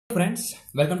Friends,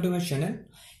 welcome to my channel.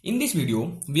 In this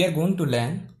video, we are going to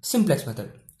learn simplex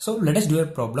method. So let us do a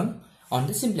problem on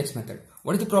the simplex method.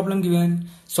 What is the problem given?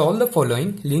 Solve the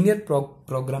following linear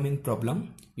programming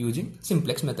problem using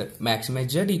simplex method. Maximize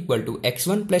z equal to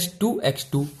x1 plus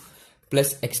 2x2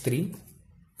 plus x3,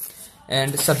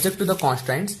 and subject to the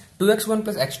constraints 2x1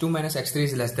 plus x2 minus x3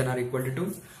 is less than or equal to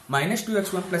 2, minus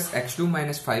 2x1 plus x2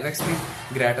 minus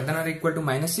 5x3 greater than or equal to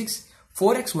minus 6,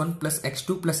 4x1 plus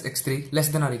x2 plus x3 less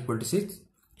than or equal to 6,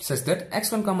 such that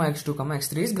x1 comma x2 comma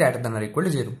x3 is greater than or equal to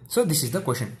 0. So this is the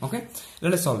question. Okay,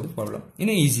 let us solve the problem in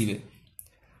an easy way.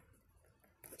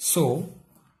 So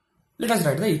let us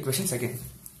write the equations again.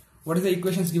 What is the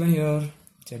equations given here?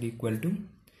 Z equal to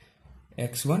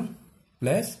x1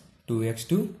 plus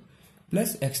 2x2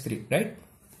 plus x3, right?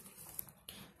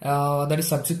 That is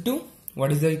subject to,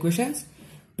 what is the equations?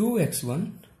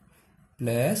 2x1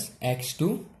 plus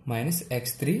x2 minus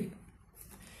x3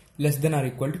 less than or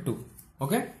equal to 2.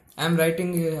 Okay, I am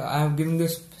writing, I am giving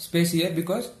this space here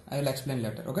because I will explain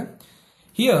later. Okay,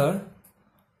 here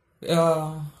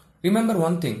remember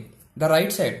one thing, the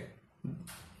right side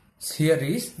here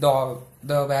is the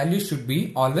value should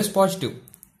be always positive,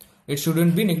 it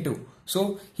shouldn't be negative.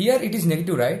 So here it is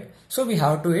negative, right? So we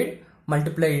have to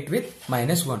multiply it with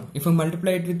minus 1. If we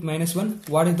multiply it with minus 1,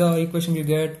 what is the equation you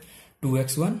get?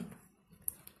 2x1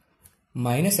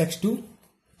 minus x2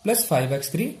 plus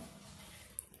 5x3.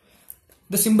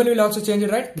 The symbol will also change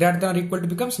it, right? Greater than or equal to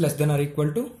becomes less than or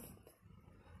equal to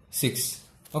 6.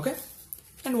 Okay.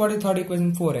 And what is the third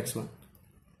equation? 4x1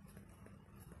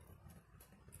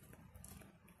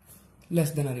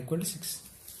 less than or equal to 6.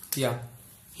 Yeah.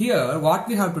 Here what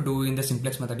we have to do in the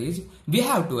simplex method is we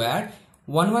have to add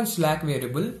one slack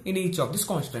variable in each of these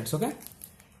constants. Okay.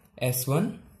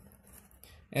 S1,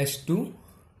 S2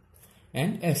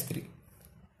 and S3.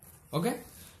 Okay,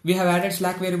 we have added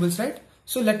slack variables, right?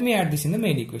 So let me add this in the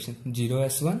main equation.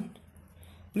 0s1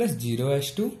 plus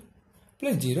 0s2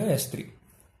 plus 0s3.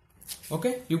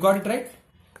 Okay, you got it, right?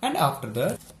 And after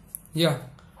that,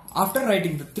 after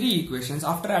writing the three equations,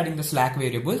 after adding the slack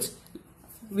variables,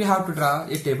 we have to draw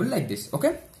a table like this.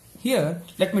 Okay, here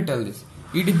let me tell this.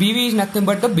 BV is nothing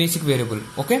but the basic variable.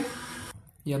 Okay,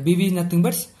 yeah, BV is nothing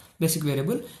but basic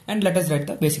variable, and let us write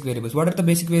the basic variables. What are the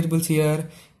basic variables here?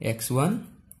 x1,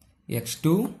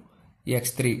 x2,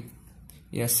 x3,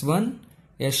 s1,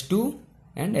 s2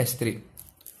 and s3.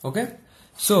 Okay,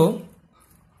 so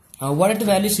what are the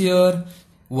values here?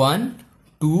 1,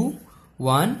 2,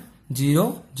 1,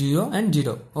 0, 0 and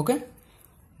 0. Okay,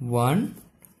 1,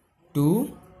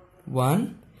 2,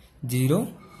 1, 0,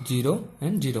 0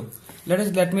 and 0.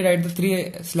 Let me write the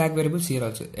three slack variables here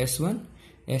also. S1,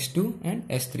 S2 and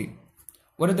S3.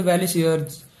 What are the values here?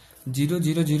 0,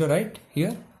 0, 0, right?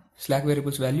 Here slack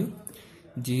variables value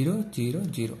 0, 0,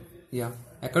 0. Yeah,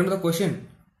 according to the question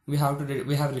we have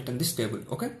written this table.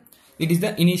 Okay, it is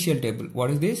the initial table. What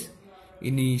is this?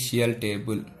 Initial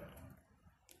table,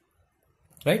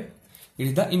 right? It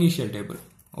is the initial table.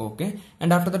 Okay,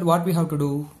 and after that what we have to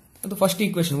do? The first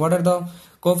equation, what are the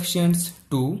coefficients?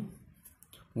 2,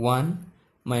 1,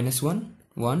 minus 1,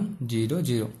 1, 0,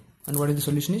 0. And what is the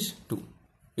solution is 2.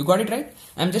 You got it, right?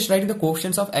 I am just writing the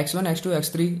coefficients of x1, x2,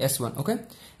 x3, s1. Okay,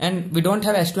 and we don't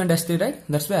have s2 and s3, right?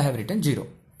 That's why I have written 0.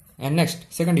 And next,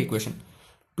 second equation,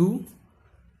 2,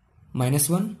 minus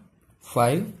 1,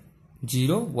 5,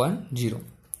 0, 1, 0.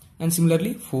 And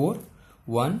similarly 4,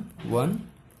 1, 1,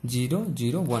 0,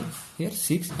 0, 1. Here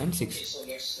 6 and 6.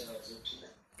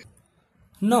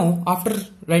 Now after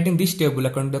writing this table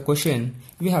according to the question,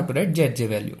 we have to write zj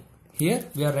value. Here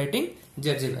we are writing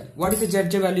zj value. What is the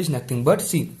zj value? Is nothing but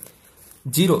see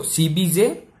 0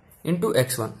 cbj into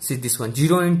x1. See this one,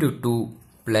 0 into 2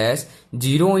 plus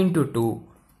 0 into 2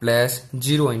 plus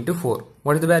 0 into 4.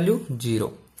 What is the value?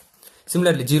 0.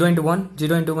 Similarly 0 into 1,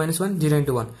 0 into minus 1, 0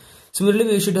 into 1. Similarly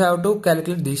we should have to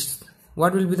calculate this.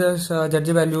 What will be the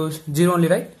zj values? 0 only,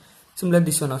 right? Similarly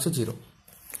this one also 0.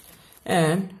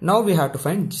 And now we have to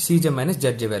find cj minus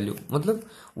zj value. Matlab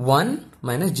 1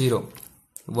 minus 0,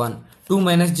 1, 2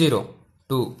 minus 0,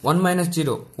 2, 1 minus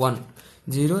 0, 1,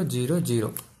 0, 0,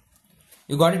 0.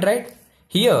 You got it, right?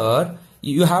 Here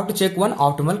you have to check one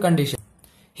optimal condition.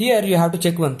 Here you have to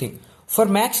check one thing. For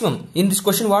maximum, in this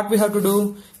question what we have to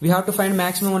do? We have to find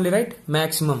maximum only, right?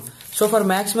 Maximum. So for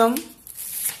maximum,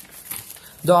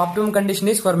 the optimum condition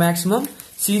is for maximum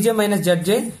cj minus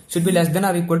zj should be less than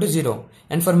or equal to 0.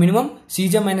 And for minimum,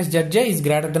 cj minus zj is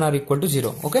greater than or equal to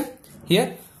 0. Okay,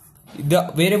 here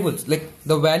the variables, like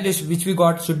the values which we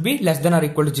got, should be less than or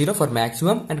equal to 0 for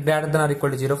maximum and greater than or equal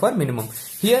to 0 for minimum.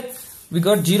 Here we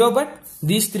got 0, but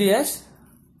these three as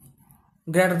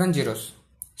greater than zeros.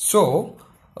 So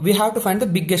we have to find the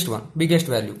biggest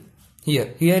value.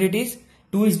 Here it is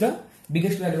 2 is the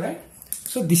biggest value, right?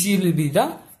 So this will be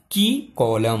the key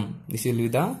column.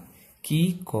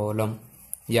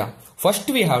 Yeah, first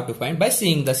we have to find by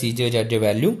seeing the CJ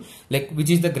value, like which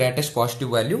is the greatest positive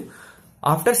value.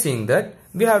 After seeing that,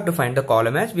 we have to find the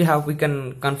column as we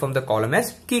can confirm the column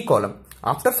as key column.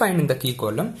 After finding the key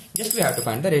column, just we have to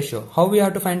find the ratio. How we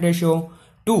have to find ratio?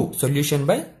 2 solution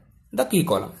by the key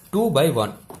column. 2 by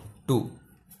 1, 2.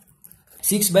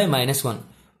 6 by minus 1,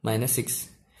 minus 6.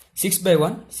 6 by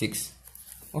 1, 6.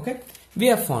 Okay, we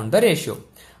have found the ratio.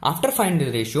 After finding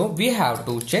the ratio, we have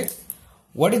to check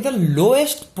what is the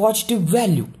lowest positive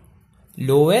value.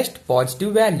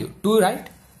 2, right?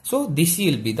 So this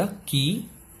will be the key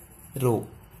row.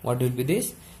 What will be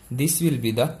this? This will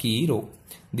be the key row.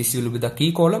 This will be the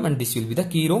key column and this will be the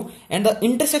key row. And the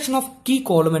intersection of key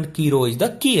column and key row is the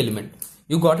key element.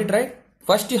 You got it, right?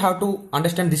 First you have to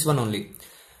understand this one only.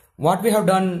 What we have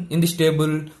done in this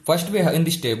table, first we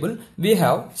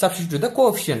have substituted the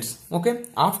coefficients. Okay,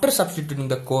 after substituting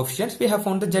the coefficients, we have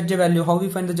found the ZJ value. How we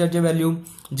find the ZJ value?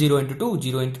 0 into 2,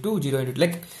 0 into 2, 0 into,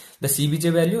 like the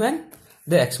CBJ value and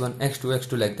the x1, x2,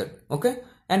 x2 like that. Okay,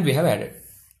 and we have added.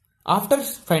 After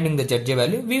finding the ZJ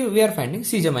value, we are finding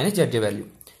CJ minus ZJ value.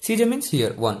 CJ means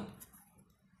here 1,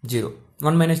 0,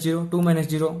 1 minus 0, 2 minus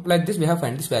 0, like this we have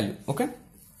find this value. Okay.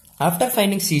 After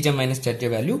finding Cj minus Zj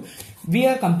value, we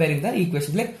are comparing the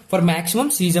equations, like for maximum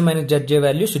Cj minus Zj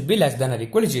value should be less than or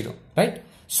equal to 0, right?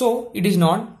 So it is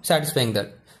not satisfying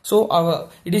that. So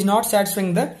it is not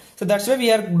satisfying that. So that's why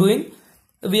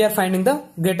we are finding the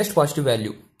greatest positive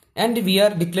value, and we are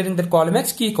declaring the column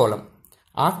as key column.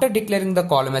 After declaring the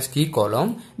column as key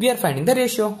column, we are finding the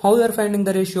ratio. How we are finding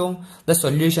the ratio? The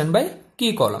solution by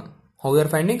key column. How we are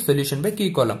finding solution by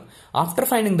key column? After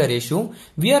finding the ratio,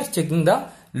 we are checking the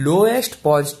lowest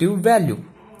positive value.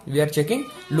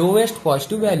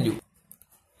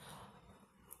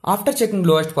 After checking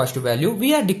lowest positive value,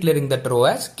 we are declaring that row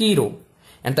as key row,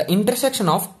 and the intersection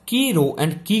of key row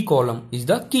and key column is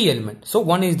the key element. So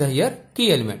 1 is the here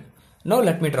key element. Now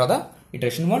let me draw the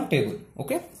iteration 1 table.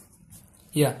 Okay.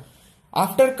 Yeah.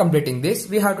 After completing this,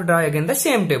 we have to draw again the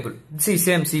same table. See,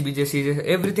 same CBJ, CJ,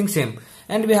 everything same.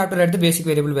 And we have to write the basic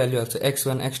variable value also,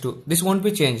 x1, x2. This won't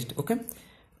be changed. Okay.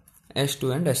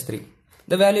 S2 and S3.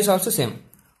 The value is also same.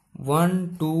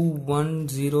 1, 2, 1,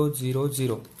 0, 0,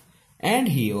 0. And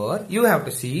here you have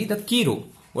to see the key row.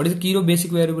 What is the key row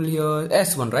basic variable here?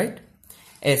 S1, right?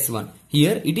 S1.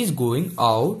 Here it is going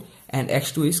out and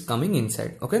x2 is coming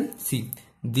inside. Okay. See,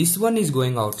 this one is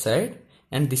going outside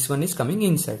and this one is coming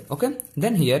inside. Okay.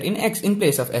 Then here in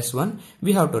place of S1,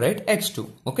 we have to write x2.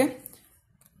 Okay.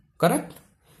 Correct.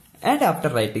 And after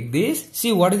writing this,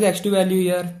 see what is the x2 value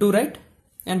here? 2, right?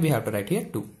 And we have to write here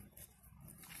 2.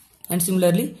 And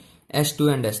similarly,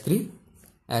 S2 and S3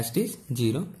 as it is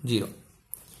 0, 0.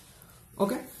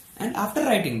 Okay. And after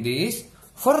writing this,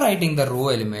 for writing the row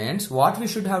elements, what we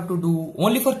should have to do?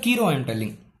 Only for key row I am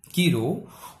telling. Key row,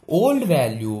 old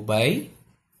value by,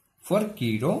 for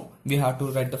key row, we have to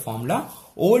write the formula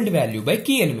old value by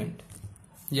key element.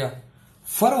 Yeah.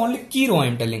 For only key row I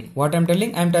am telling. What I am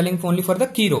telling? I am telling only for the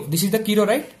key row. This is the key row,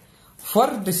 right? For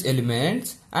this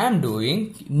elements, I am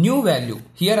doing new value.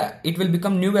 Here it will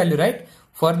become new value, right?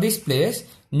 For this place,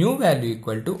 new value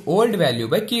equal to old value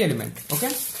by key element. Okay.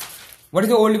 What is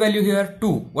the old value here?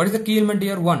 2. What is the key element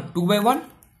here? 1. 2 by 1?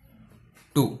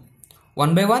 2.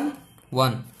 1 by 1?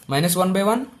 1. Minus 1 by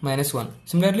 1? Minus 1.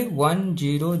 Similarly, 1,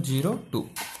 0, 0, 2.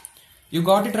 You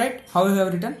got it, right? How you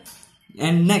have written?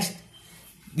 And next,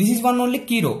 this is one only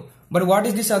key row. But what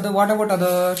is this other? What about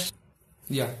others?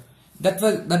 Yeah. That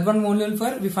one only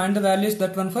for, we find the values,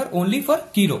 that one for only for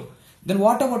key row. Then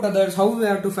what about others? How we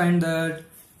have to find that?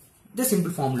 The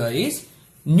simple formula is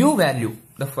new value.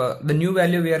 The new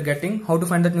value we are getting. How to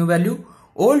find that new value?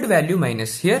 Old value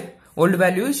minus, here old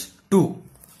value is 2.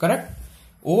 Correct?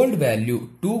 Old value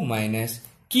 2 minus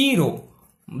key row.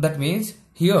 That means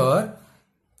here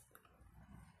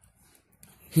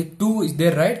 2 is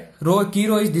there, right? Key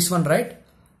row is this one, right?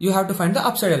 You have to find the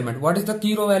upside element. What is the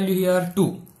key row value here?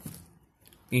 2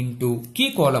 into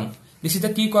key column. This is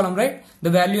the key column, right? The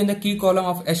value in the key column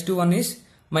of S21 is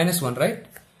minus 1, right?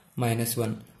 Minus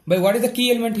 1. By what is the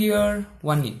key element here?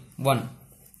 1.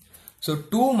 So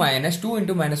 2 minus 2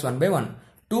 into minus 1 by 1.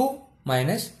 2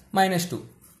 minus minus 2.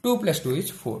 2 plus 2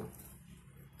 is 4.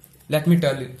 Let me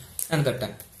tell you another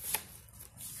time.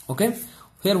 Okay.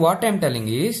 Here what I am telling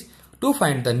is, to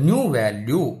find the new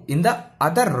value in the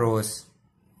other rows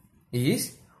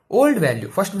is old value.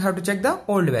 First we have to check the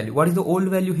old value. What is the old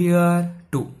value here?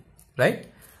 2. Right?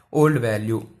 Old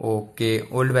value. Okay.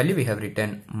 Old value we have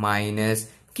written minus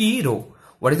key row.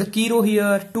 What is the key row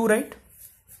here? 2, right?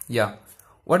 Yeah.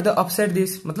 What is the upside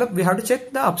this? Matlab we have to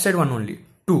check the upside one only.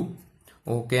 2.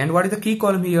 Okay. And what is the key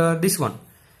column here? This one.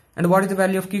 And what is the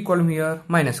value of key column here?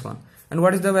 -1. And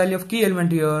what is the value of key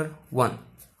element here? 1.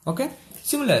 Okay.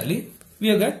 Similarly, we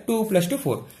have got 2 plus 2,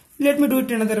 4. Let me do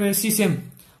it another way. See, same.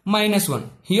 -1.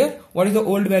 Here, what is the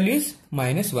old value is?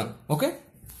 -1. Okay.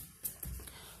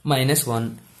 -1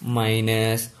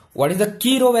 minus. What is the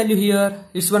key row value here?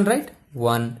 This one, right?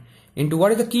 1. Into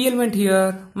what is the key element here?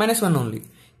 -1 only.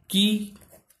 Key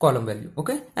column value.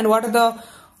 Okay. And what are the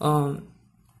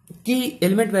key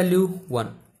element value? 1.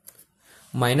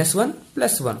 -1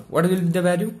 plus 1. What will be the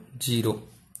value? 0.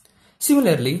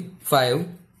 Similarly, 5.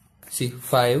 See,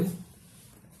 5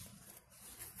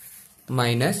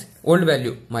 minus old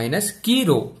value minus key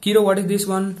row. Key row, what is this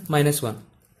one? -1.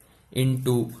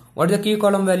 Into what is the key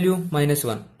column value?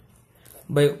 -1.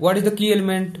 By what is the key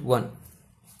element? 1.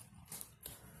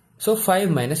 So 5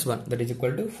 minus 1, that is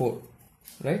equal to 4.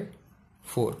 Right?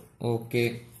 4. Okay.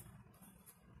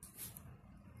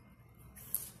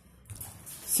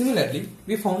 Similarly,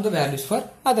 we found the values for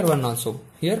other one also.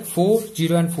 Here 4,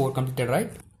 0 and 4 completed,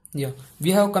 right? Yeah,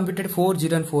 we have computed 4,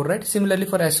 0 and 4, right? Similarly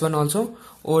for S1 also,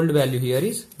 old value here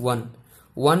is 1.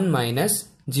 1 minus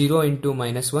 0 into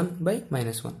 -1 by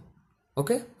 -1.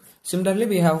 Okay. Similarly,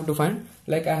 we have to find,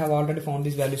 like I have already found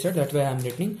this value set, that's why I am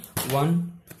writing 1,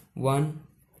 1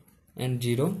 and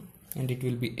 0, and it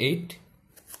will be 8.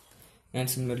 And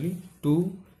similarly 2,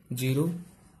 0,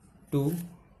 2,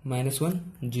 -1,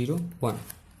 0, 1.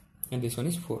 And this one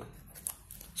is 4.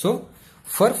 So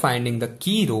for finding the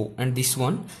key row and this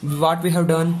one, what we have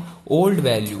done, old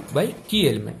value by key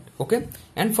element. Okay.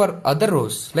 And for other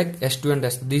rows like S2 and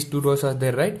S3, these two rows are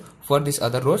there, right? For these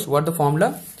other rows, what the formula?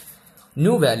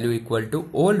 New value equal to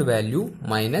old value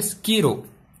minus key row.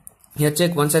 Here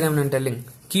check once again, I am telling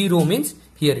key row means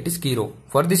here it is key row.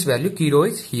 For this value, key row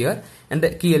is here and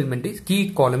the key element is, key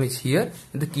column is here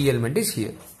and the key element is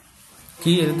here.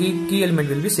 Key element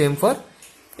will be same for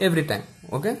every time.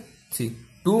 Okay. See,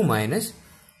 2 minus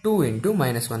 2 into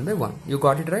 -1 by 1. You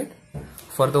got it, right?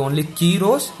 For the only key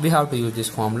rows, we have to use this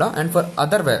formula, and for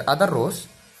other rows,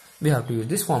 we have to use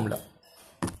this formula.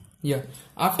 Yeah.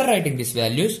 After writing these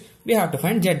values, we have to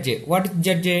find Zj. What is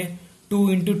Zj? 2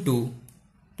 into 2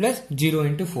 plus 0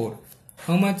 into 4.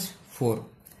 How much? 4.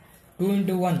 2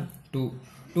 into 1, 2.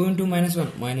 2 into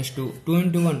 -1, -2. 2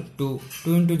 into 1, 2.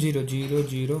 2 into 0, 0,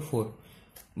 0, 4.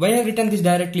 Why I have written this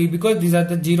directly? Because these are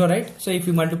the 0, right? So if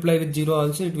you multiply with 0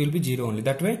 also, it will be 0 only.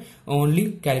 That way, only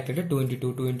calculated 2 into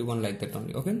 2, 2 into 1 like that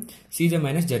only. Okay. Cj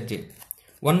minus Zj.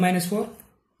 1 minus 4,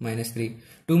 -3.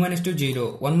 2 minus 2,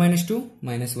 0. 1 minus 2,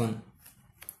 -1.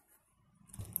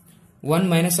 1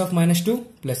 minus of -2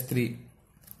 plus 3.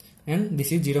 And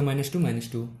this is 0 minus 2,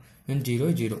 -2. And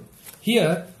 0, 0.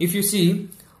 Here, if you see,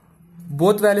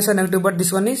 both values are negative, but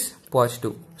this one is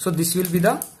positive. So this will be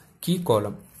the key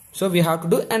column. So we have to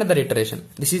do another iteration.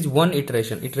 This is one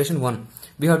iteration, iteration 1.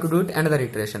 We have to do it another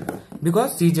iteration because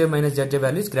Cj minus Zj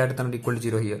value is greater than or equal to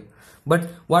 0 here. But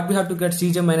what we have to get,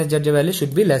 Cj minus Zj value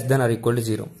should be less than or equal to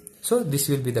 0. So this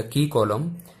will be the key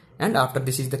column, and after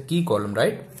this is the key column,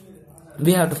 right?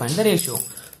 We have to find the ratio.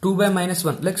 2 by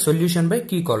 -1, like solution by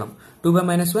key column. 2 by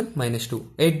 -1, -2.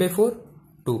 8 by 4,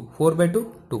 2. 4 by 2,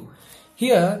 2.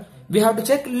 Here we have to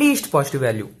check least positive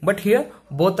value, but here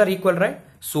both are equal, right?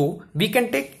 So we can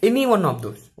take any one of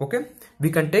those. Okay, we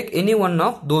can take any one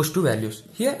of those two values.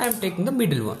 Here I am taking the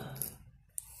middle one.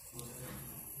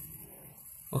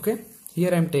 Okay,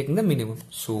 here I am taking the minimum.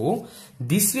 So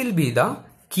this will be the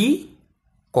key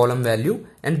column value,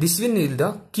 and this one is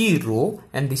the key row,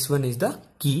 and this one is the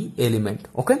key element.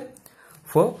 Okay,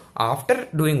 for after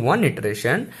doing one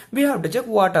iteration, we have to check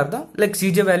what are the, like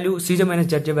Cj value, Cj minus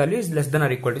Zj value is less than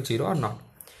or equal to 0 or not.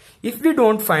 If we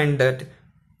don't find that,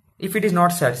 if it is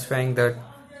not satisfying that,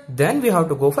 then we have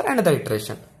to go for another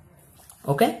iteration.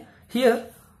 Okay, here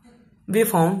we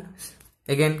found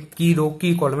again key row,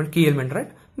 key column and key element,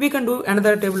 right? We can do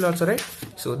another table also, right?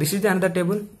 So this is the another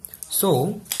table.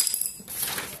 So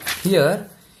here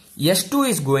S2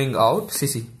 is going out,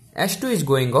 see, S2 is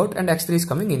going out and X3 is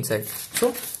coming inside.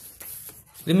 So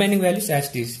remaining values as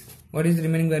it is. What is the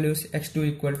remaining values? X2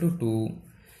 equal to 2.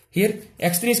 Here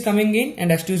X3 is coming in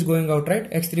and X2 is going out, right?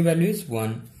 X3 value is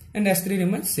 1 and S3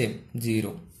 remains same,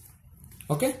 0.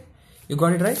 Okay, you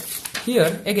got it, right?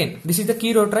 Here again, this is the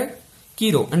key row, right?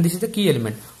 Key row, and this is the key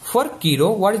element. For key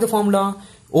row, what is the formula?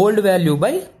 Old value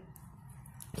by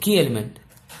key element.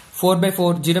 4 by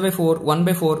 4, 0 by 4, 1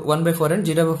 by 4, 1 by 4 and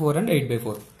 0 by 4 and 8 by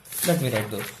 4. Let me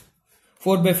write those.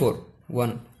 4 by 4,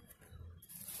 1.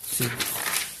 See,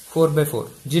 4 by 4,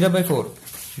 0 by 4,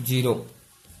 0.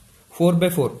 4 by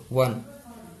 4, 1.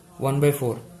 1 by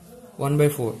 4, 1 by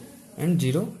 4 and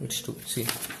 0, it's 2. See,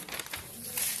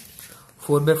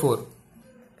 4 by 4,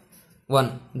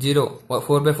 1, 0,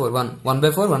 4 by 4, 1, 1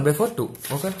 by 4, 1 by 4, 2.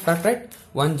 Okay, fact right?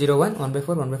 1, 0, 1, 1 by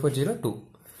 4, 1 by 4, 0, 2.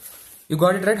 You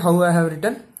got it right how I have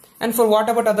written? And for what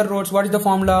about other rows? What is the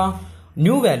formula?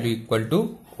 New value equal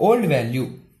to old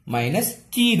value minus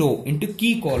key row into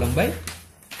key column by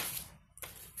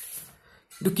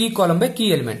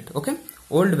key element. Okay,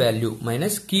 old value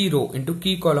minus key row into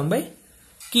key column by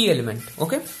key element.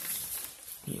 Okay,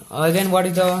 again what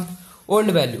is the old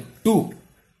value? 2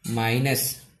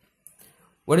 minus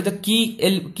what is the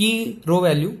key row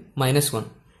value? Minus 1.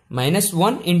 Minus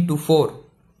 1 into 4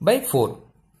 by 4.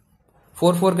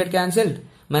 4 get cancelled.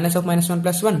 Minus of minus 1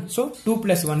 plus 1. So 2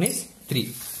 plus 1 is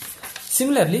 3.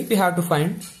 Similarly, we have to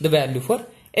find the value for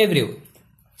every row.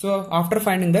 So after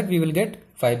finding that, we will get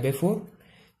 5 by 4,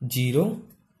 0,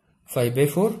 5 by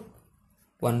 4,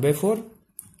 1 by 4,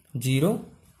 0,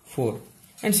 4.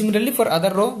 And similarly for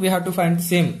other row, we have to find the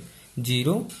same.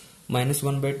 0, minus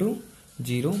 1 by 2,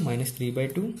 0, minus 3 by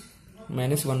 2,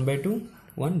 minus 1 by 2,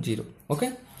 1, 0.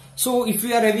 Okay. So if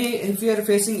you are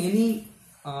facing any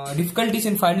difficulties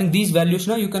in finding these values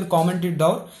now, you can comment it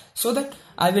down so that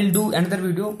I will do another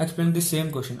video explaining the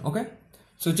same question. Okay,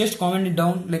 so just comment it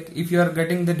down, like if you are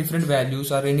getting the different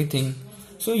values or anything,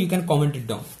 so you can comment it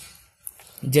down.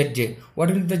 ZJ,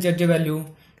 what is the ZJ value?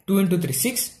 2 into 3,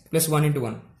 6 plus 1 into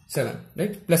 1, 7,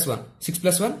 right? Plus 1, 6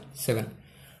 plus 1, 7.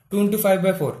 2 into 5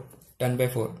 by 4, 10 by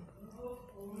 4.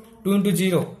 2 into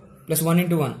 0 plus 1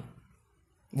 into 1,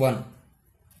 1.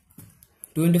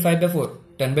 2 into 5 by 4,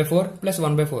 10 by 4 plus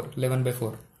 1 by 4, 11 by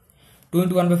 4. 2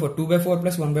 into 1 by 4, 2 by 4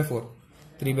 plus 1 by 4,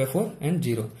 3 by 4 and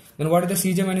 0. Then what is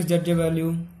the Cj minus Zj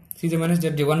value? Cj minus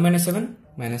Zj, 1 minus 7,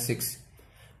 minus 6.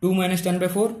 2 minus 10 by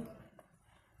 4,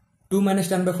 2 minus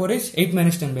 10 by 4 is 8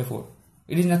 minus 10 by 4.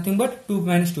 It is nothing but 2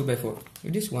 minus 2 by 4.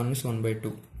 It is 1 is 1 by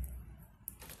 2.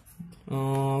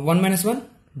 1 minus 1,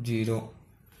 0.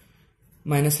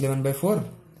 Minus 11 by 4.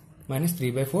 Minus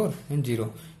 3 by 4 and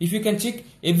 0. If you can check,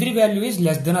 every value is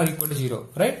less than or equal to 0,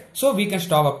 right? So we can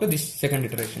stop up to this second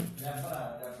iteration.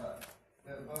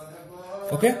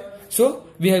 Okay, so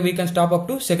we can stop up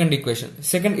to second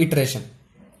iteration.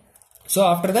 So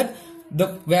after that, the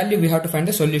value we have to find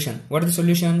the solution. What is the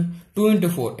solution? 2 into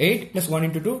 4, 8 plus 1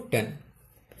 into 2, 10.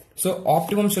 So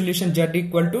optimum solution Z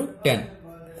equal to 10.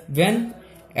 When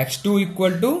x2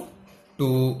 equal to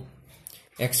 2,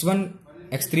 x1,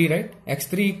 x3, right?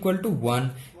 x3 equal to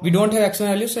 1. We don't have x1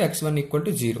 value, so x1 equal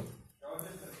to 0.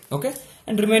 Okay,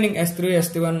 and remaining s3,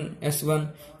 s1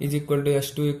 is equal to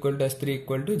s2 equal to s3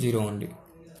 equal to 0 only.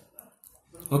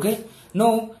 Okay,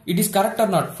 now it is correct or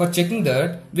not? For checking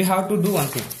that, we have to do one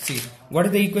thing. See, what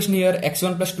is the equation here?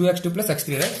 x1 plus 2x2 plus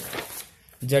x3, right?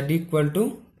 Z equal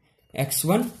to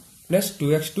x1 plus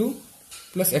 2x2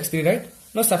 plus x3, right?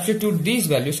 Now substitute these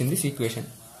values in this equation.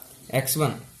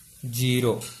 x1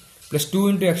 0 plus 2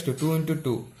 into x2, 2 into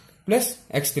 2 plus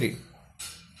x3.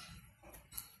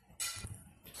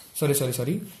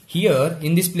 Sorry. Here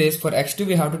in this place for x2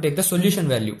 we have to take the solution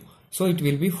value. So it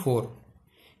will be 4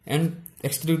 and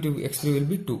x3 will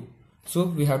be 2. So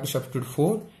we have to substitute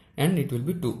 4 and it will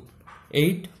be 2.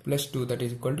 8 plus 2, that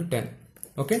is equal to 10.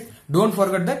 Okay, don't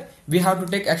forget that we have to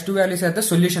take x2 values as the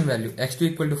solution value.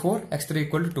 x2 equal to 4, x3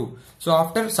 equal to 2. So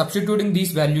after substituting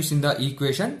these values in the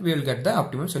equation, we will get the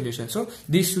optimal solution. So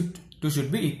these two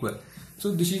should be equal.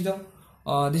 So this is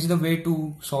the way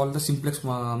to solve the simplex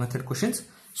method questions.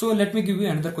 So let me give you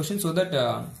another question so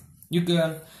that you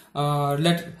can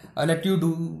let you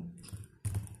do.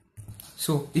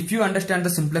 So if you understand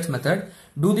the simplex method,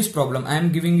 do this problem. I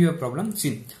am giving you a problem.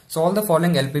 See, solve the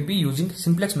following LPP using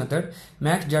simplex method.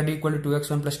 Max Z equal to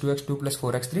 2x1 plus 2x2 plus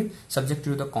 4x3 subject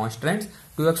to the constraints.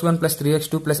 2x1 plus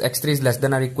 3x2 plus x3 is less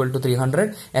than or equal to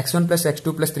 300. x1 plus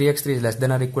x2 plus 3x3 is less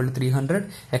than or equal to 300.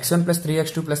 x1 plus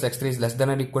 3x2 plus x3 is less than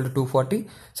or equal to 240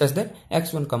 such that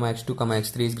x1, x2,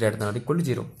 x3 is greater than or equal to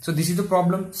 0. So this is the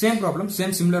problem,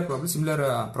 similar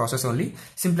process only,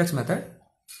 simplex method.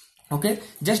 Okay,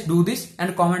 just do this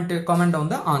and comment down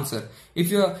the answer. If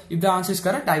the answer is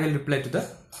correct, I will reply to the,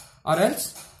 or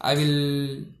else I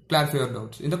will clarify your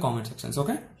doubts in the comment sections.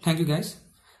 Okay, thank you guys.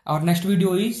 Our next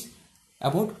video is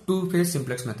about two-phase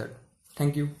simplex method.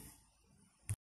 Thank you.